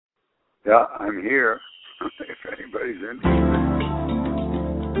Yeah, I'm here, if anybody's interested.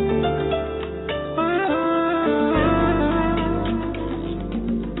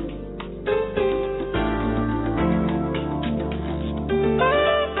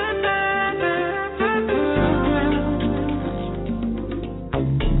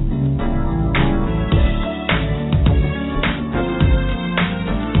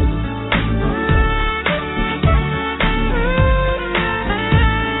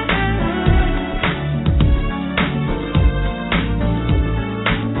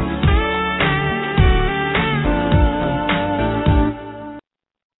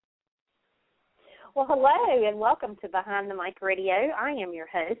 Well, hello, and welcome to Behind the Mic Radio. I am your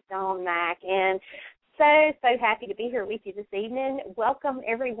host, Dawn Mack, and so happy to be here with you this evening. Welcome,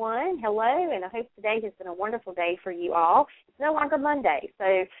 everyone. Hello, and I hope today has been a wonderful day for you all. It's no longer Monday,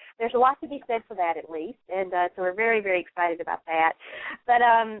 so there's a lot to be said for that at least, and so we're very, very excited about that. But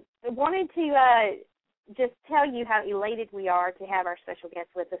I wanted to just tell you how elated we are to have our special guest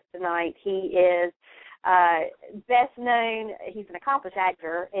with us tonight. He is best known, he's an accomplished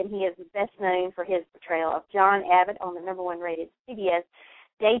actor, and he is best known for his portrayal of John Abbott on the #1 rated CBS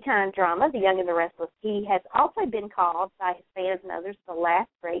daytime drama, The Young-and-the-Restless. He has also been called by his fans and others the last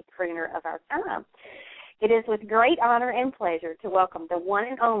great crooner of our time. It is with great honor and pleasure to welcome the one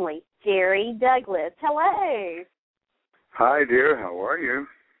and only Jerry Douglas. Hello. Hi, dear. How are you?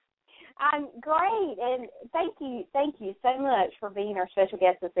 I'm great, and thank you so much for being our special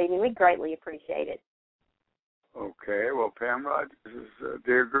guest this evening. We greatly appreciate it. Okay. Well, Pam Rogers is a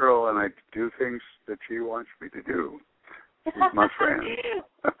dear girl, and I do things that she wants me to do. She's my friend.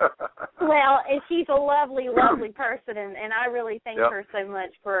 Well, and she's a lovely, lovely person, and I really thank her so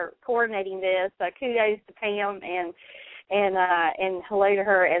much for coordinating this. Kudos to Pam, and hello to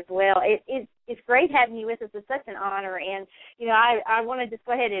her as well. It's great having you with us. It's such an honor, and you know I want to just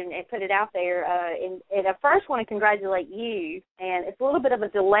go ahead and put it out there. And I first want to congratulate you, and it's a little bit of a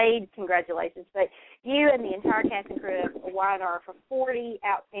delayed congratulations, but you and the entire cast and crew of Y&R for 40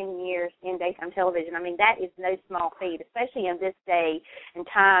 outstanding years in daytime television. I mean, that is no small feat, especially in this day and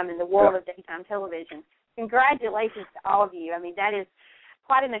time in the world of daytime television. Congratulations to all of you. I mean, that is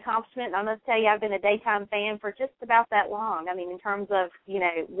quite an accomplishment, and I must tell you, I've been a daytime fan for just about that long. I mean, in terms of, you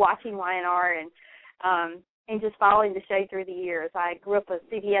know, watching Y&R and just following the show through the years. I grew up a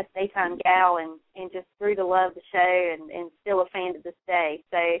CBS daytime gal and just grew to love the show and still a fan to this day.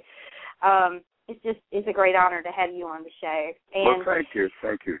 So it's a great honor to have you on the show. And well,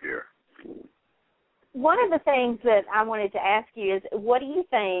 thank you, dear. One of the things that I wanted to ask you is, what do you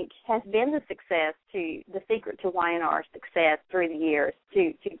think has been the secret to Y&R's success through the years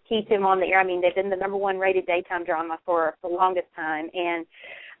to keep them on the air? I mean, they've been the #1 rated daytime drama for the longest time, and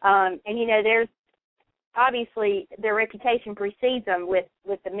you know, there's obviously their reputation precedes them with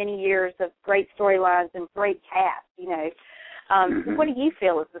the many years of great storylines and great cast. You know, what do you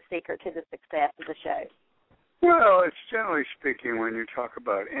feel is the secret to the success of the show? Well, it's generally speaking, when you talk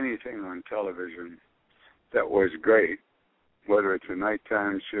about anything on television that was great, whether it's a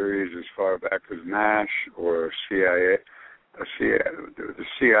nighttime series as far back as MASH or the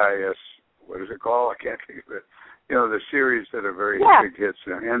CIS, what is it called? I can't think of it. You know, the series that are very big hits,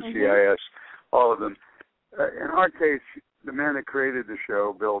 NCIS, all of them. In our case, the man that created the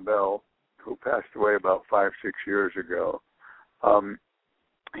show, Bill Bell, who passed away about 5-6 years ago,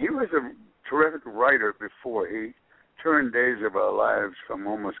 he was a terrific writer before. He turned Days of Our Lives from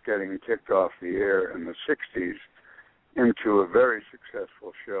almost getting kicked off the air in the 60s into a very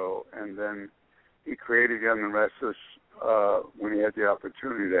successful show, and then he created Young and Restless when he had the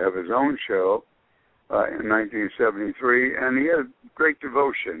opportunity to have his own show in 1973, and he had great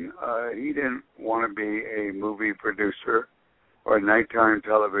devotion. He didn't want to be a movie producer or nighttime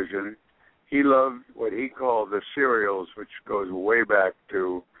television. He loved what he called the serials, which goes way back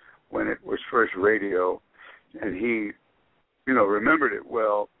to when it was first radio, and he, you know, remembered it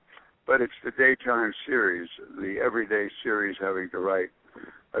well, but it's the daytime series, the everyday series, having to write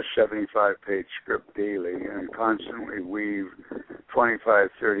a 75-page script daily and constantly weave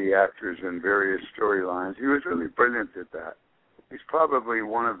 25, 30 actors in various storylines. He was really brilliant at that. He's probably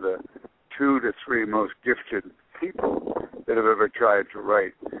one of the 2 to 3 most gifted people that have ever tried to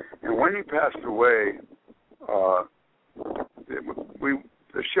write. And when he passed away, the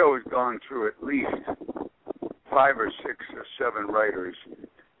show has gone through at least 5 or 6 or 7 writers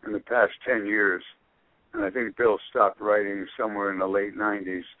in the past 10 years. And I think Bill stopped writing somewhere in the late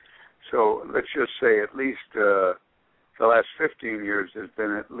 90s. So let's just say at least the last 15 years there's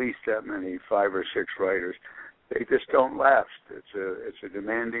been at least that many, 5 or 6 writers. They just don't last. It's a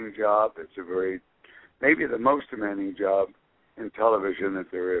demanding job. It's maybe the most demanding job in television that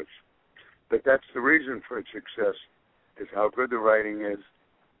there is. But that's the reason for its success, is how good the writing is.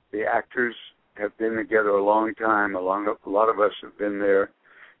 The actors have been together a long time. A lot of us have been there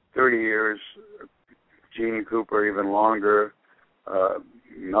 30 years. Jeannie Cooper even longer.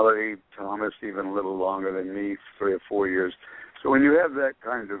 Melody Thomas even a little longer than me, 3 or 4 years. So when you have that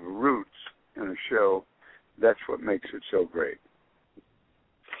kind of roots in a show, that's what makes it so great.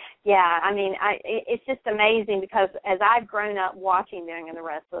 Yeah, I mean, it's just amazing because as I've grown up watching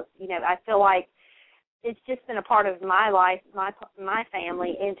Young-and-the-Restless, you know, I feel like it's just been a part of my life, my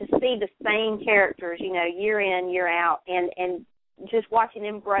family, and to see the same characters, you know, year in, year out, and just watching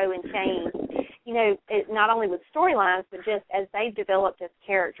them grow and change, you know, not only with storylines, but just as they've developed as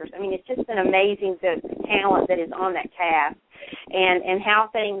characters. I mean, it's just been amazing the talent that is on that cast and how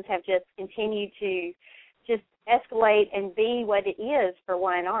things have just continued to just escalate and be what it is for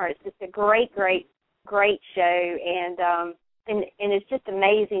Y&R. It's just a great, great, great show, and it's just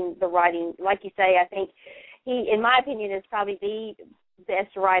amazing, the writing. Like you say, I think he, in my opinion, is probably the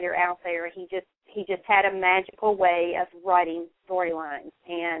best writer out there. He just had a magical way of writing storylines,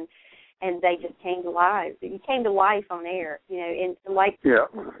 and they just came to life. He came to life on air, you know,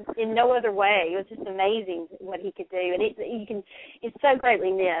 in no other way. It was just amazing what he could do, and it's so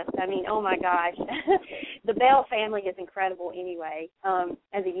greatly missed. I mean, oh my gosh, the Bell family is incredible anyway,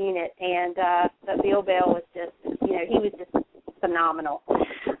 as a unit, and but Bill Bell was just, you know, he was just phenomenal.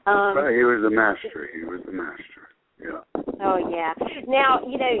 He was the master. Yeah. Oh, yeah. Now,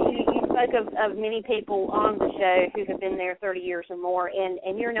 you know, you spoke of many people on the show who have been there 30 years or more,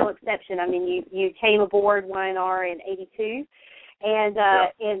 and you're no exception. I mean, you came aboard Y&R in 82, and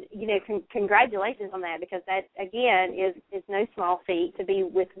you know, congratulations on that, because that, again, is no small feat to be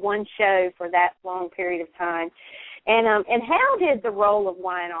with one show for that long period of time. And how did the role of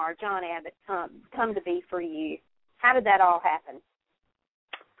Y&R, John Abbott, come to be for you? How did that all happen?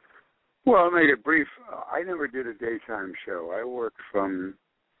 Well, I'll make it brief. I never did a daytime show. I worked in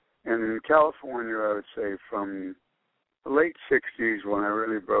California, I would say, from the late 60s when I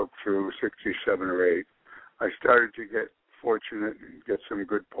really broke through, 67 or 8. I started to get fortunate and get some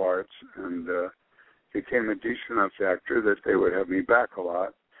good parts, and became a decent enough actor that they would have me back a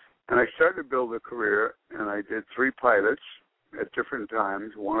lot. And I started to build a career, and I did 3 pilots at different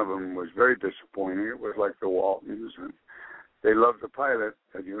times. One of them was very disappointing. It was like the Waltons, and they loved the pilot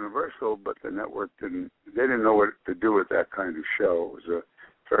at Universal, but the network didn't know what to do with that kind of show. It was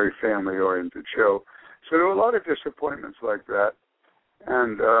a very family-oriented show. So there were a lot of disappointments like that.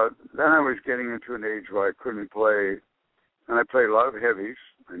 And then I was getting into an age where I couldn't play, and I played a lot of heavies.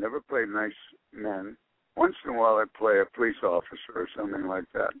 I never played nice men. Once in a while I'd play a police officer or something like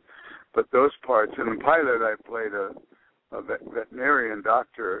that. But those parts, in the pilot I played a veterinarian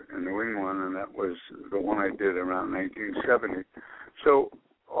doctor in New England, and that was the one I did around 1970. So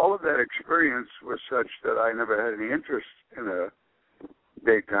all of that experience was such that I never had any interest in a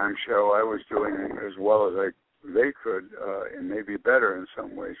daytime show. I was doing as well as they could, and maybe better in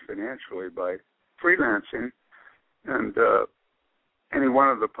some ways financially, by freelancing. And any one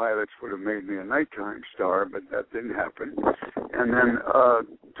of the pilots would have made me a nighttime star, but that didn't happen. And then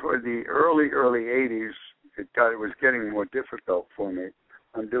toward the early 80s, it was getting more difficult for me.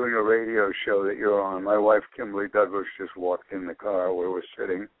 I'm doing a radio show that you're on. My wife, Kimberly Douglas, just walked in the car where we're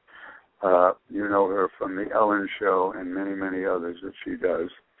sitting. You know her from the Ellen Show and many, many others that she does.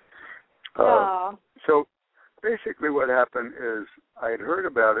 So basically what happened is I had heard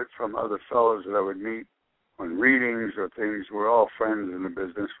about it from other fellows that I would meet on readings or things. We're all friends in the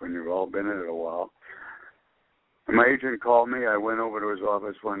business when you've all been in it a while. And my agent called me. I went over to his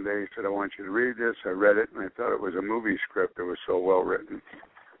office one day. He said, I want you to read this. I read it, and I thought it was a movie script. It was so well written.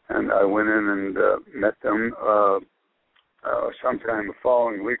 And I went in and met them. Sometime the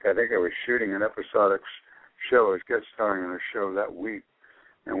following week, I think I was shooting an episodic show. I was guest starring in a show that week,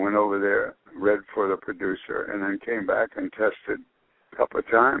 and went over there, read for the producer, and then came back and tested a couple of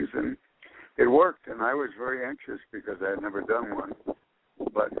times, and it worked. And I was very anxious because I had never done one.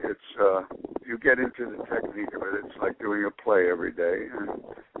 But it's you get into the technique of it. It's like doing a play every day, and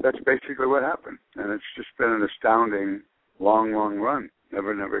that's basically what happened. And it's just been an astounding, long, long run.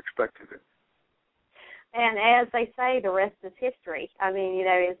 Never expected it. And as they say, the rest is history. I mean, you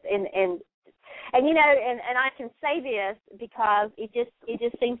know, and you know, and I can say this because it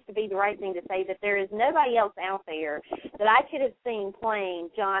just seems to be the right thing to say, that there is nobody else out there that I could have seen playing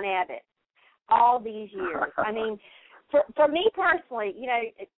John Abbott all these years. I mean, for me personally, you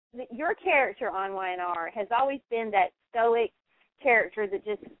know, your character on Y&R has always been that stoic character that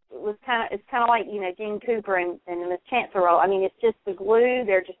just was it's kind of like, you know, Gene Cooper and Miss Chancellor. I mean, it's just the glue.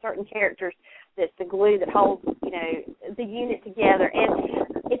 There are just certain characters that's the glue that holds, the unit together. And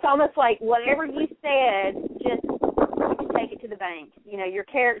it's almost like whatever you said, just you can take it to the bank. Your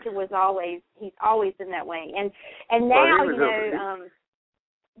character he's always been that way. And now,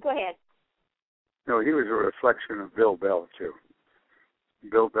 go ahead. No, he was a reflection of Bill Bell, too.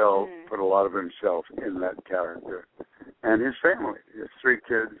 Bill Bell put a lot of himself in that character. And his family. He has 3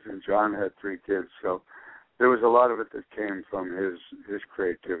 kids, and John had 3 kids. So there was a lot of it that came from his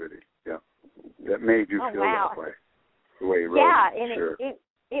creativity, that made you feel that way, the way he wrote it. And sure.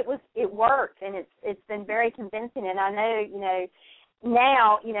 it worked, and it's been very convincing. And I know,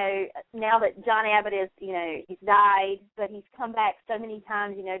 now that John Abbott is, he's died, but he's come back so many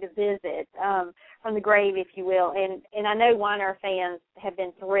times, to visit from the grave, if you will. And I know Weiner fans have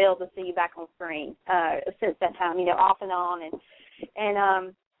been thrilled to see you back on screen since that time, off and on.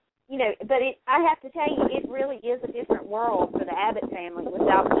 And but I have to tell you, it really is a different world for the Abbott family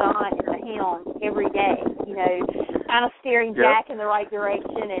without John at the helm every day, kind of steering Jack in the right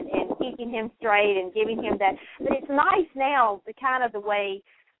direction and keeping him straight and giving him that. But it's nice now, the way,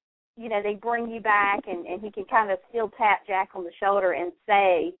 they bring you back and he can kind of still tap Jack on the shoulder and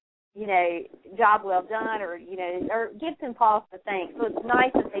say, job well done, or give him pause to think. So it's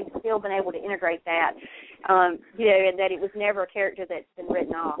nice that they've still been able to integrate that, and that it was never a character that's been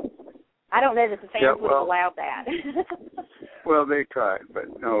written off. I don't know that the fans would have allowed that. Well, they tried,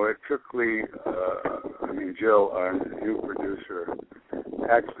 but no, it took Lee, Jill, our new producer,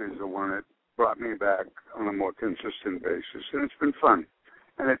 actually is the one that brought me back on a more consistent basis, and it's been fun.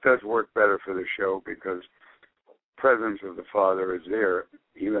 And it does work better for the show because presence of the father is there,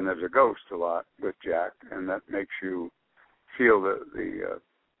 even as a ghost a lot with Jack, and that makes you feel the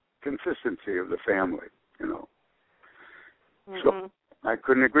consistency of the family, So I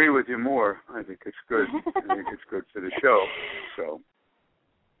couldn't agree with you more. I think it's good. I think it's good for the show. So.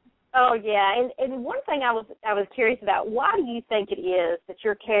 Oh yeah, and one thing I was curious about, why do you think it is that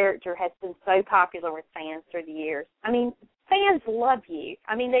your character has been so popular with fans through the years? Fans love you.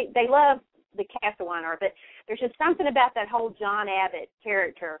 They love the cast of Weiner, but there's just something about that whole John Abbott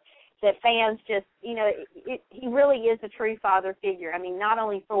character that fans just, he really is a true father figure. Not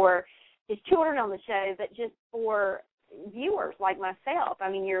only for his children on the show, but just for viewers like myself.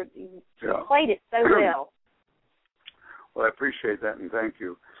 You played it so well. Well, I appreciate that, and thank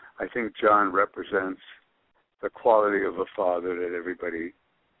you. I think John represents the quality of a father that everybody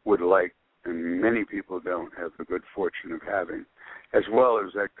would like, and many people don't have the good fortune of having, as well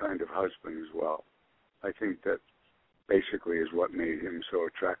as that kind of husband as well. I think that basically is what made him so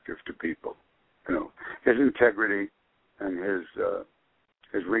attractive to people. His integrity and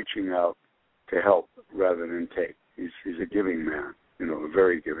his reaching out to help rather than take. He's a giving man, a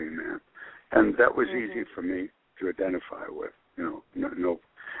very giving man. And that was easy for me to identify with. No,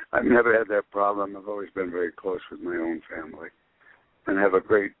 I've never had that problem. I've always been very close with my own family and have a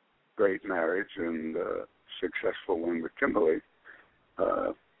great marriage and successful one with Kimberly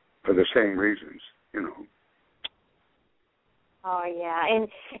for the same reasons, Oh, yeah.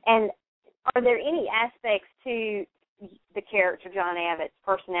 And are there any aspects to the character John Abbott's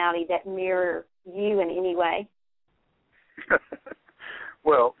personality that mirror you in any way?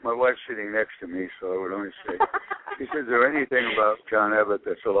 Well, my wife's sitting next to me, so I would only say, she says, is there anything about John Abbott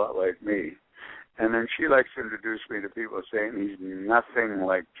that's a lot like me? And then she likes to introduce me to people saying he's nothing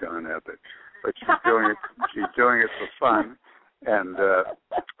like John Abbott, but she's doing it for fun. And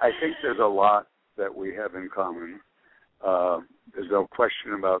I think there's a lot that we have in common. There's no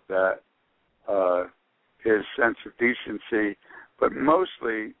question about that. His sense of decency, but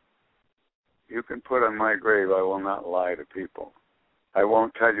mostly you can put on my grave, I will not lie to people. I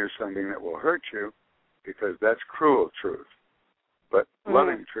won't tell you something that will hurt you because that's cruel truth. But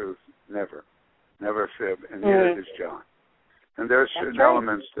loving truth, never fib, and neither does John. And there are certain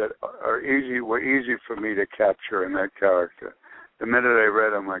elements that were easy for me to capture in that character. The minute I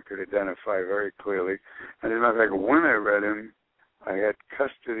read him, I could identify very clearly. And as a matter of fact, when I read him, I had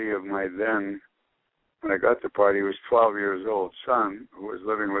custody of my then, when I got the part, he was 12 years old son who was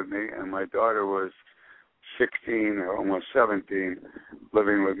living with me, and my daughter was 16 or almost 17,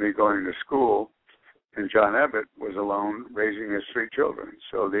 living with me, going to school. And John Abbott was alone raising his 3 children.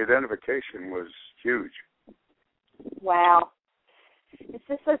 So the identification was huge. Wow. It's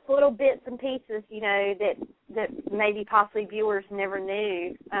just those little bits and pieces, that maybe possibly viewers never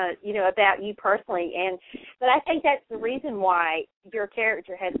knew, about you personally. But I think that's the reason why your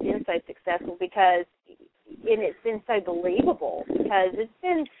character has been so successful and it's been so believable because it's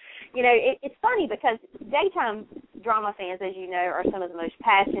been, it's funny because daytime drama fans, as you know, are some of the most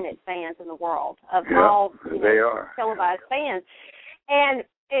passionate fans in the world of all they are televised fans. And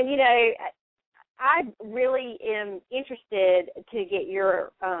I really am interested to get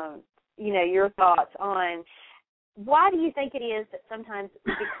your, your thoughts on why do you think it is that sometimes,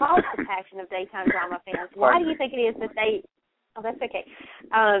 because the passion of daytime drama fans, why do you think it is that they,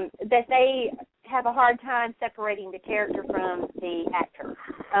 that they have a hard time separating the character from the actor?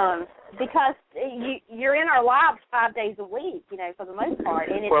 Because you're in our lives 5 days a week, for the most part,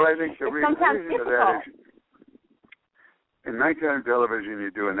 and it's, I think the reason sometimes for that is, in nighttime television,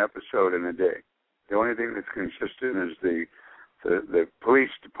 you do an episode in a day. The only thing that's consistent is the police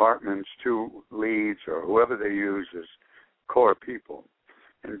department's two leads or whoever they use as core people.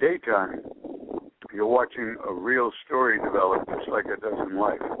 In daytime, you're watching a real story develop just like it does in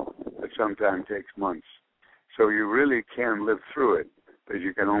life. It sometimes takes months. So you really can live through it, because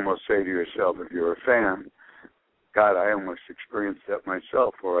you can almost say to yourself, if you're a fan, God, I almost experienced that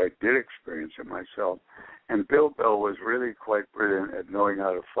myself, or I did experience it myself. And Bill Bell was really quite brilliant at knowing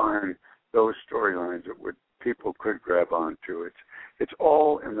how to find those storylines that people could grab onto. It's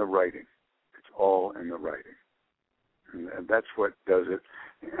all in the writing. It's all in the writing. And that's what does it.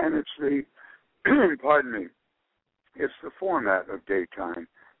 And it's the, pardon me, it's the format of daytime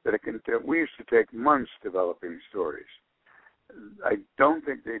that we used to take months developing stories. I don't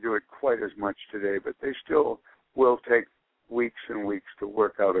think they do it quite as much today, but they still will take weeks and weeks to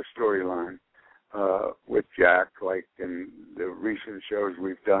work out a storyline with Jack, like in the recent shows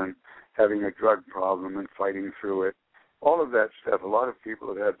we've done, having a drug problem and fighting through it. All of that stuff, a lot of people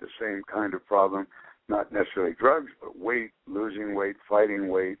have had the same kind of problem, not necessarily drugs, but weight, losing weight, fighting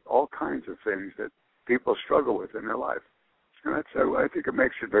weight, all kinds of things that people struggle with in their life. And that's, I think it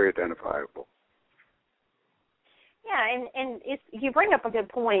makes it very identifiable. Yeah, and you bring up a good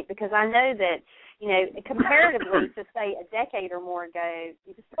point, because I know that, comparatively to, say, a decade or more ago,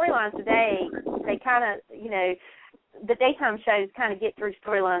 the storylines today, they kind of, the daytime shows kind of get through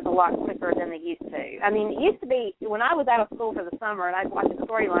storylines a lot quicker than they used to. I mean, it used to be, when I was out of school for the summer and I'd watch a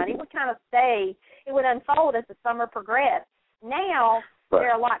storyline, it would kind of it would unfold as the summer progressed. Now,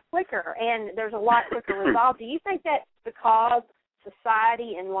 they're a lot quicker, and there's a lot quicker resolve. Do you think that's because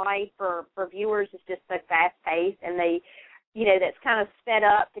society and life for viewers is just so fast-paced, and they, that's kind of sped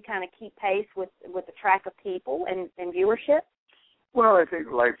up to kind of keep pace with the track of people and viewership? Well, I think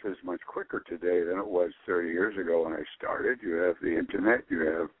life is much quicker today than it was 30 years ago when I started. You have the Internet, you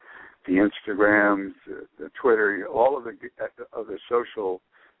have the Instagrams, the Twitter, all of the social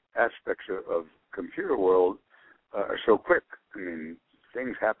aspects of computer world are so quick. I mean,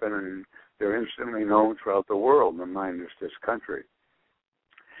 things happen and they're instantly known throughout the world, minus this country.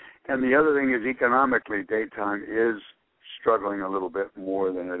 And the other thing is, economically, daytime is struggling a little bit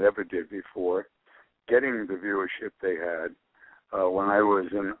more than it ever did before, getting the viewership they had. When I was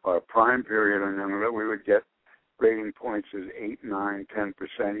in our prime period, and we would get rating points as 8, 9,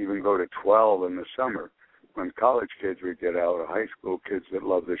 10%, even go to 12 in the summer, when college kids would get out, or high school kids that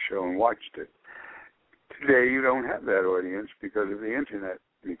loved the show and watched it. Today, you don't have that audience because of the Internet,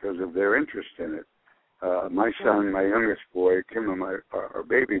 because of their interest in it. My son, my youngest boy, Kim, our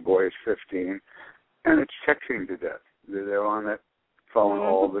baby boy, is 15, and it's texting to death. They're on that phone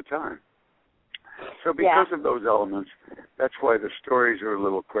all the time. So because of those elements, that's why the stories are a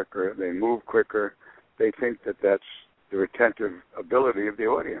little quicker. They move quicker. They think that that's the retentive ability of the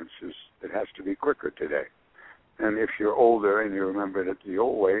audience. It has to be quicker today. And if you're older and you remember it the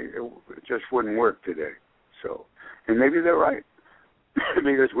old way, it just wouldn't work today. So, and maybe they're right,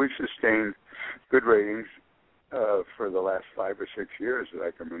 because we've sustained good ratings for the last 5 or 6 years that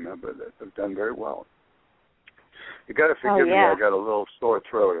I can remember that have done very well. You got to forgive me. I got a little sore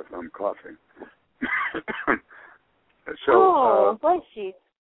throat if I'm coughing. So, bless you.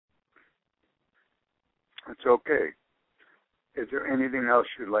 It's okay. Is there anything else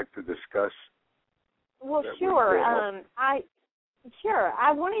you'd like to discuss? Well, sure. I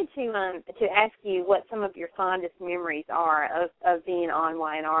wanted to ask you what some of your fondest memories are of being on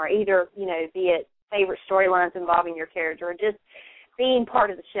Y&R, either, be it favorite storylines involving your character or just being part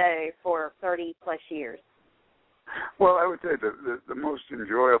of the show for 30-plus years. Well, I would say the most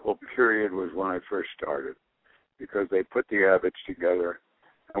enjoyable period was when I first started, because they put the Abbotts together,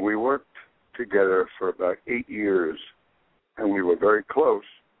 and we worked together for about 8 years, and we were very close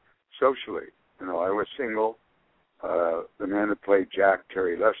socially. I was single. The man that played Jack,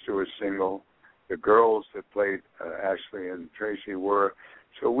 Terry Lester, was single. The girls that played Ashley and Tracy were.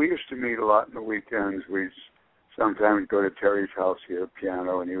 So we used to meet a lot in the weekends. We'd sometimes go to Terry's house. He had a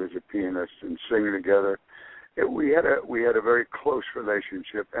piano, and he was a pianist, and sing together. We had a very close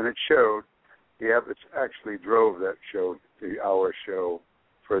relationship, and it showed. The Abbotts actually drove that show, our show,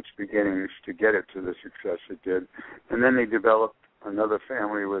 for its beginnings to get it to the success it did. And then they developed another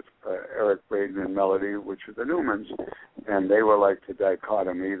family with Eric Braeden and Melody, which are the Newmans, and they were like the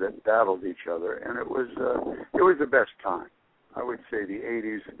dichotomy that battled each other, and it was the best time. I would say the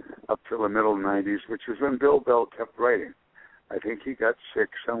 80s up till the middle 90s, which is when Bill Bell kept writing. I think he got sick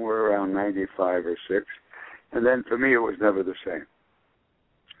somewhere around 95 or 6, and then for me it was never the same.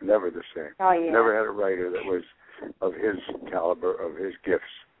 Never the same. Oh, yeah. Never had a writer that was of his caliber, of his gifts.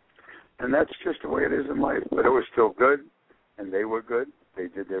 And that's just the way it is in life. But it was still good, and they were good. They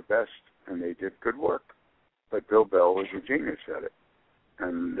did their best, and they did good work. But Bill Bell was a genius at it.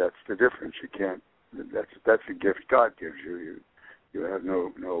 And that's the difference. You can't, that's a gift God gives you. You have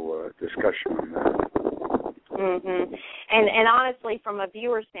no discussion on that. Mm-hmm. And honestly, from a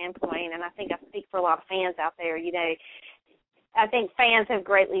viewer standpoint, and I think I speak for a lot of fans out there, you know, I think fans have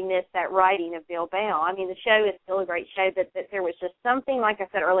greatly missed that writing of Bill Bell. I mean, the show is still a great show, but there was just something, like I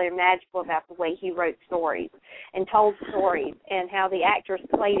said earlier, magical about the way he wrote stories and told stories and how the actors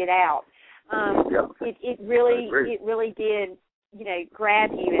played it out. It really did, you know,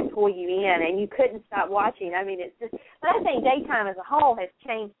 grab you and pull you in, and you couldn't stop watching. I mean, it's just, but I think daytime as a whole has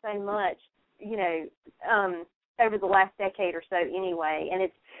changed so much, you know, over the last decade or so anyway, and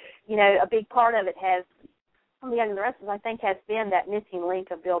it's, you know, a big part of it has, the young-and-the-restless, I think, has been that missing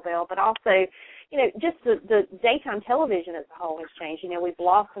link of Bill Bell, but also, you know, just the daytime television as a whole has changed. You know, we've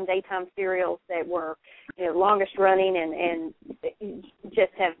lost some daytime serials that were, you know, longest running and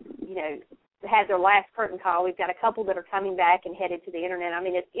just have, you know, had their last curtain call. We've got a couple that are coming back and headed to the internet. I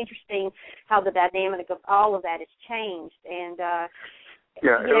mean, it's interesting how the dynamic of all of that has changed, and you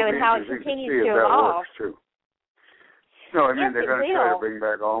know, and how it continues to evolve. No, I mean, they're going to try to bring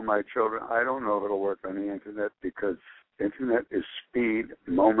back All My Children. I don't know if it'll work on the Internet because Internet is speed,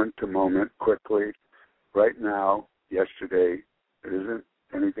 moment to moment, quickly. Right now, yesterday, it isn't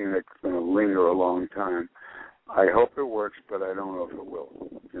anything that's going to linger a long time. I hope it works, but I don't know if it will.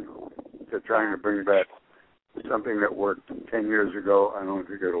 You know, they're trying to bring back something that worked 10 years ago. I don't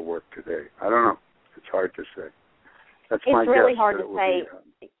think it'll work today. I don't know. It's hard to say. That's my guess. It's really hard to say.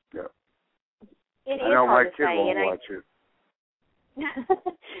 It is I know hard my to kid say, won't watch it.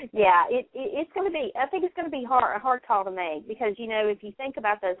 Yeah, it's going to be. I think it's going to be a hard call to make because, you know, if you think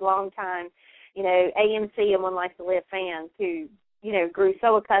about those long time, you know, AMC and One Life to Live fans who, you know, grew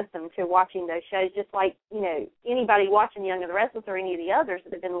so accustomed to watching those shows, just like, you know, anybody watching Young-and-the-Restless or any of the others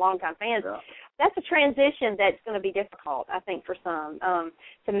that have been longtime fans. Yeah. That's a transition that's going to be difficult, I think, for some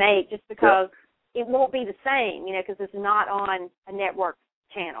to make, just because it won't be the same, you know, because it's not on a network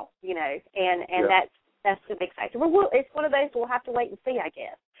channel, you know, and that's the big factor. Well, it's one of those we'll have to wait and see, I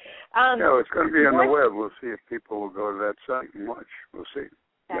guess. No, it's going to be on the web. We'll see if people will go to that site and watch. We'll see.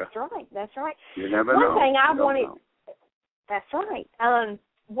 That's right. That's right. You never know. That's right.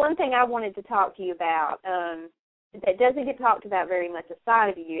 One thing I wanted to talk to you about that doesn't get talked about very much aside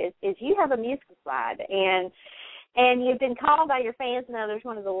of you is you have a musical side, and you've been called by your fans and others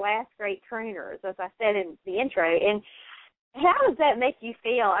one of the last great crooners, as I said in the intro. And how does that make you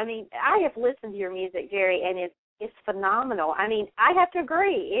feel? I mean, I have listened to your music, Jerry, and it's phenomenal. I mean, I have to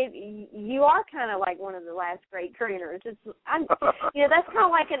agree. You are kind of like one of the last great crooners. You know, that's kind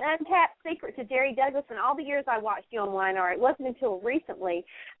of like an untapped secret to Jerry Douglas. And all the years I watched you on Y&R, it wasn't until recently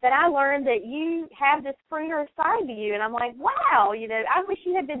that I learned that you have this crooner side to you. And I'm like, wow, you know, I wish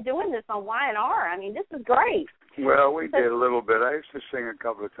you had been doing this on Y&R. I mean, this is great. Well, we did a little bit. I used to sing a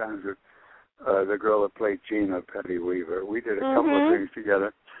couple of times with the girl that played Gina, Petty Weaver. We did a couple of things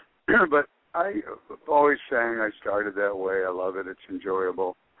together. But I always sang. I started that way. I love it. It's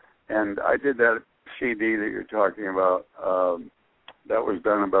enjoyable. And I did that CD that you're talking about. That was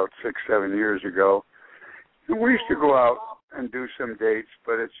done about 6-7 years ago. And we used to go out and do some dates,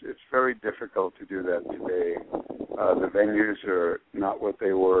 but it's very difficult to do that today. The venues are not what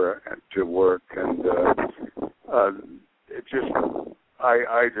they were to work, and it just...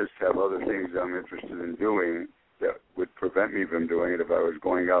 I just have other things I'm interested in doing that would prevent me from doing it if I was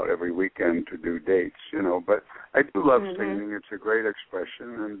going out every weekend to do dates, you know. But I do love singing. It's a great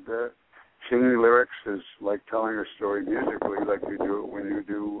expression, and singing lyrics is like telling a story musically, like you do when you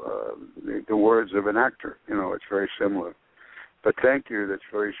do the words of an actor. You know, it's very similar. But thank you. That's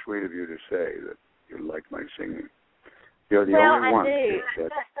very sweet of you to say that you like my singing. You're the only one. I do.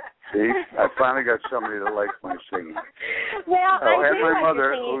 See, I finally got somebody that likes my singing. Well, I do my like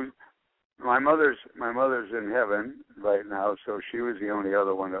mother, singing. My mother's in heaven right now, so she was the only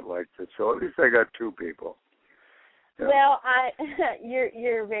other one that liked it. So at least I got two people. Yeah. Well,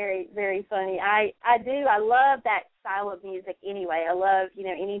 you're very, very funny. I do. I love that style of music anyway. I love, you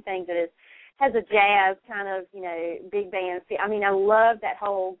know, anything that has a jazz kind of, you know, big band. I mean, I love that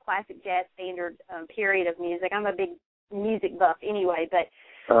whole classic jazz standard period of music. I'm a big music buff anyway, but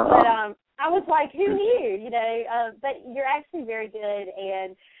I was like, who knew, you know? But you're actually very good,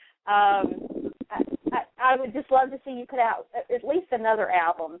 and I would just love to see you put out at least another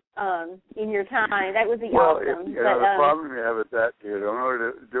album in your time. That would be awesome. Well, the problem you have with that, in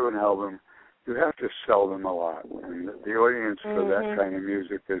order to do an album, you have to sell them a lot. And the audience for that kind of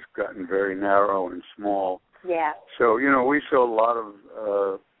music has gotten very narrow and small. Yeah. So, we sold a lot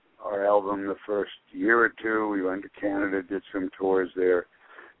of our album the first year or two. We went to Canada, did some tours there.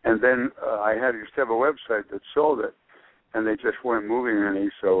 And then I used to have a website that sold it, and they just weren't moving any,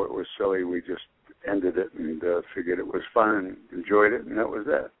 so it was silly. We just ended it and figured it was fun and enjoyed it, and that was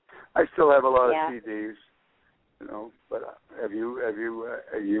that. I still have a lot of CDs, but have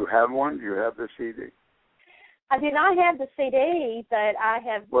you have one? Do you have the CD? I do not have the CD, but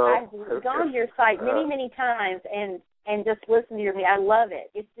I've gone to your site many times and just listened to your music. I love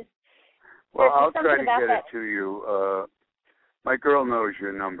it. It's just I'll try to get it to you. My girl knows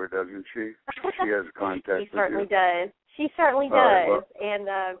your number, doesn't she? She has contact. She certainly does. She certainly does. Right, well,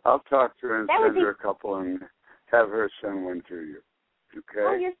 and I'll talk to her and send her a couple and have her send one to you. Okay?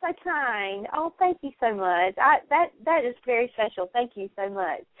 Oh, you're so kind. Oh, thank you so much. That is very special. Thank you so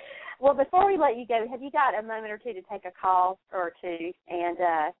much. Well, before we let you go, have you got a moment or two to take a call or two? And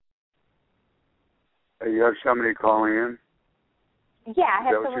you have somebody calling in? Yeah, I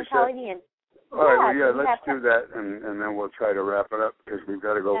have someone calling in. All right, let's do that, and then we'll try to wrap it up because we've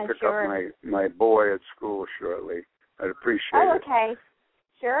got to go pick up my boy at school shortly. I'd appreciate it. Oh, okay.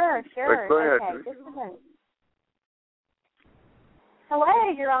 Sure. But go ahead. Okay, just a minute.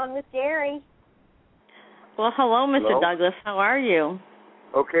 Hello, you're on with Jerry. Well, hello, Mr. Douglas. How are you?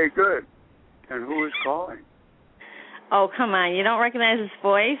 Okay, good. And who is calling? Oh, come on. You don't recognize his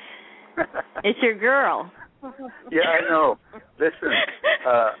voice? It's your girl. Yeah, I know. Listen,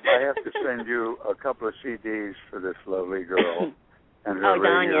 I have to send you a couple of CDs for this lovely girl and her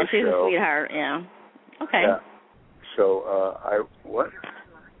radio she's show. a sweetheart, yeah. Okay. Yeah. So, what?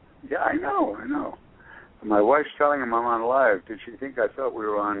 Yeah, I know. My wife's telling him I'm on live. Did she think I thought we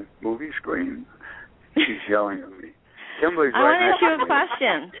were on movie screen? She's yelling at me. Kimberly's I want to ask you a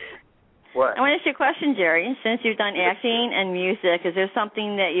question. What? I want to ask you a question, Jerry. Since you've done acting and music, is there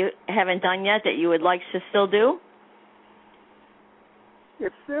something that you haven't done yet that you would like to still do?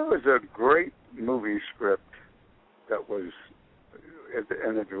 If there was a great movie script that was,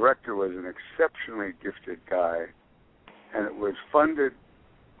 and the director was an exceptionally gifted guy, and it was funded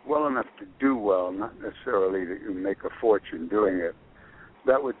well enough to do well, not necessarily that you make a fortune doing it,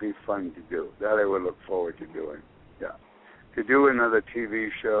 that would be fun to do. That I would look forward to doing. Yeah. To do another TV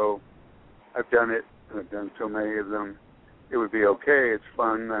show, I've done it. I've done so many of them. It would be okay. It's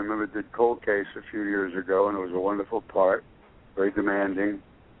fun. I remember I did Cold Case a few years ago, and it was a wonderful part, very demanding,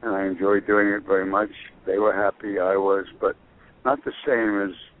 and I enjoyed doing it very much. They were happy, I was, but not the same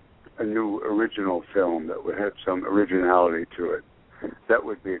as a new original film that would have some originality to it. That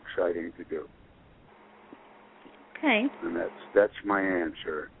would be exciting to do. Okay. And that's my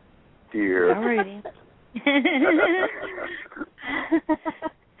answer, dear. All righty.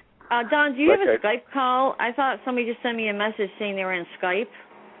 Don, do you have a Skype call? I thought somebody just sent me a message saying they were in Skype.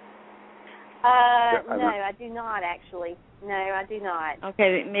 No, I do not, actually. No, I do not.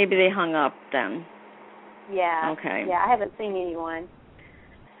 Okay, maybe they hung up then. Yeah. Okay. Yeah, I haven't seen anyone.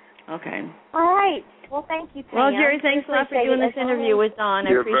 Okay. All right. Well, thank you, Pam. Well, Jerry, thanks a lot for doing this interview with Dawn.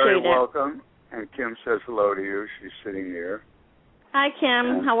 I appreciate it. You're very welcome. And Kim says hello to you. She's sitting here. Hi,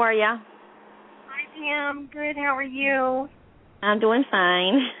 Kim. How are you? Hi, Pam. Good. How are you? I'm doing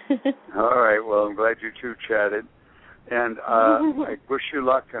fine. All right. Well, I'm glad you two chatted. And I wish you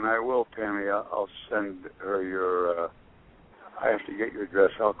luck, and I will, Pammy. I'll send her your I have to get your address.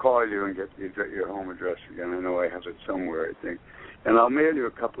 I'll call you and get your home address again. I know I have it somewhere, I think. And I'll mail you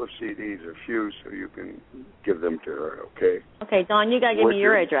a couple of CDs, a few, so you can give them to her, okay? Okay, Dawn, you got to give me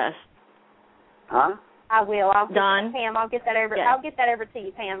your address. Huh? I will. Dawn? Pam, I'll get that over. Yeah. I'll get that over to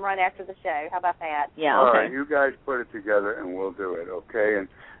you, Pam, right after the show. How about that? Yeah, All okay. right, you guys put it together, and we'll do it, okay? And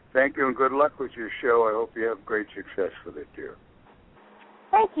thank you, and good luck with your show. I hope you have great success with it, dear.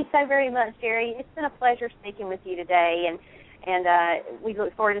 Thank you so very much, Jerry. It's been a pleasure speaking with you today, and we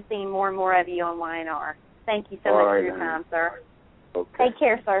look forward to seeing more and more of you on YNR. Thank you so much for your time, sir. Okay. Take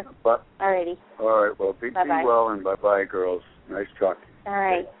care, sir. All righty. All right, well, be well, and bye-bye, girls. Nice talking. All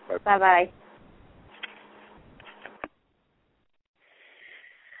right. Okay, bye-bye.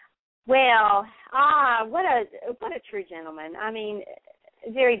 Well, what a true gentleman. I mean,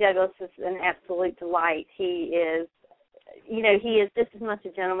 Jerry Douglas is an absolute delight. He is, he is just as much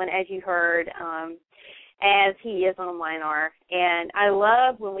a gentleman as you heard. as he is on Linar. And I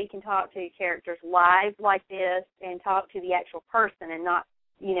love when we can talk to characters live like this and talk to the actual person and not,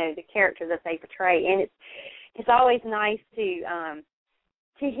 the character that they portray. And it's always nice to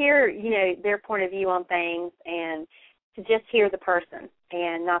hear, their point of view on things and to just hear the person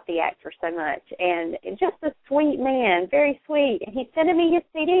and not the actor so much. And just a sweet man, very sweet. And he's sending me his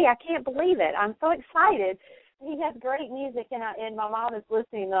CD. I can't believe it. I'm so excited. He has great music, and my mom is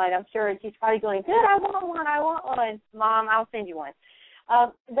listening tonight, I'm sure, and she's probably going, good, I want one. Mom, I'll send you one.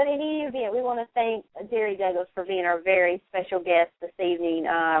 But in any event, we want to thank Jerry Douglas for being our very special guest this evening.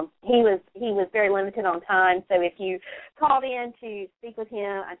 He was very limited on time, so if you called in to speak with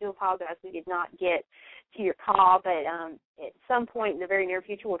him, I do apologize. We did not get to your call, but at some point in the very near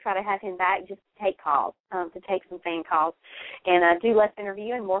future, we'll try to have him back just to take calls, to take some fan calls, and do less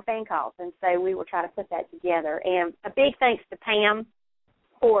interview and more fan calls. And so we will try to put that together. And a big thanks to Pam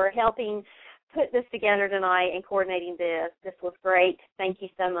for helping put this together tonight and coordinating this. This was great. Thank you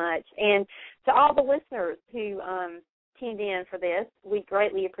so much. And to all the listeners who tuned in for this, we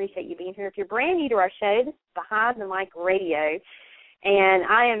greatly appreciate you being here. If you're brand new to our show, this is Behind the Mic Radio, and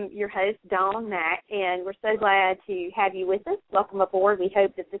I am your host, Dawn Mack, and we're so glad to have you with us. Welcome aboard. We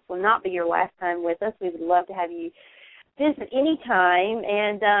hope that this will not be your last time with us. We would love to have you visit any time.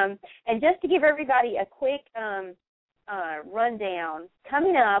 And just to give everybody a quick rundown,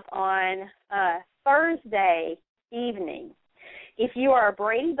 coming up on Thursday evening, if you are a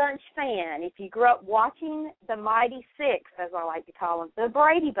Brady Bunch fan, if you grew up watching the Mighty Six, as I like to call them, the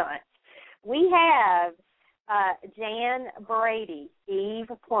Brady Bunch, we have Jan Brady,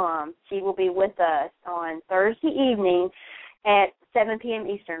 Eve Plum. She will be with us on Thursday evening at 7 p.m.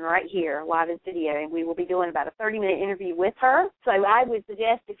 Eastern right here, live in studio, and we will be doing about a 30-minute interview with her. So I would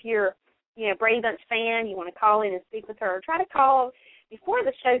suggest if you're Brady Bunch fan, you want to call in and speak with her, try to call before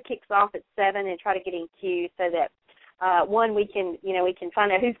the show kicks off at 7 and try to get in queue so that, one, we can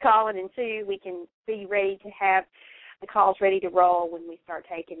find out who's calling, and two, we can be ready to have the calls ready to roll when we start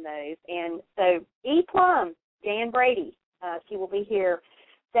taking those. And so E. Plum, Jan Brady, she will be here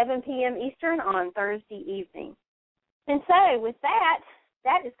 7 p.m. Eastern on Thursday evening. And so with that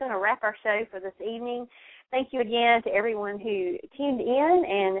is going to wrap our show for this evening. Thank you again to everyone who tuned in,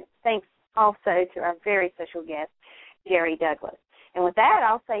 and thanks also to our very special guest, Jerry Douglas. And with that,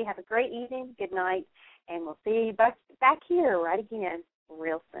 I'll say have a great evening, good night, and we'll see you back here right again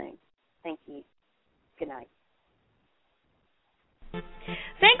real soon. Thank you. Good night.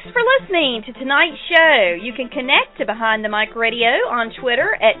 Thanks for listening to tonight's show. You can connect to Behind the Mic Radio on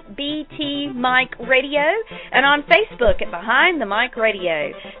Twitter at BT Mic Radio and on Facebook at Behind the Mic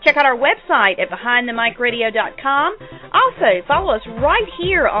Radio. Check out our website at BehindTheMicRadio.com. Also, follow us right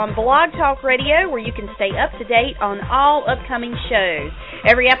here on Blog Talk Radio, where you can stay up to date on all upcoming shows.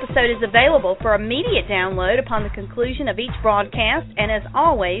 Every episode is available for immediate download upon the conclusion of each broadcast, and as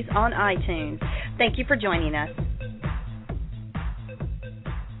always on iTunes. Thank you for joining us.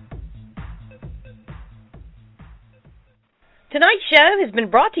 Tonight's show has been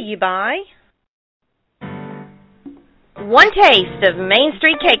brought to you by one taste of Main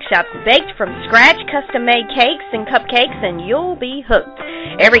Street Cake Shop's baked from scratch custom-made cakes and cupcakes, and you'll be hooked.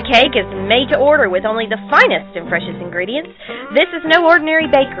 Every cake is made to order with only the finest and freshest ingredients. This is no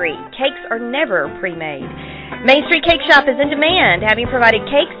ordinary bakery. Cakes are never pre-made. Main Street Cake Shop is in demand, having provided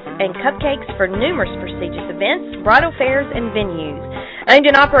cakes and cupcakes for numerous prestigious events, bridal fairs, and venues. Owned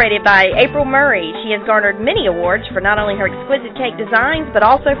and operated by April Murray, she has garnered many awards for not only her exquisite cake designs, but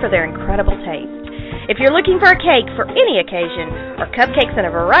also for their incredible taste. If you're looking for a cake for any occasion, or cupcakes in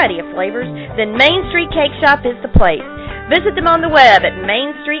a variety of flavors, then Main Street Cake Shop is the place. Visit them on the web at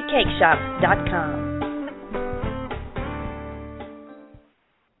mainstreetcakeshop.com.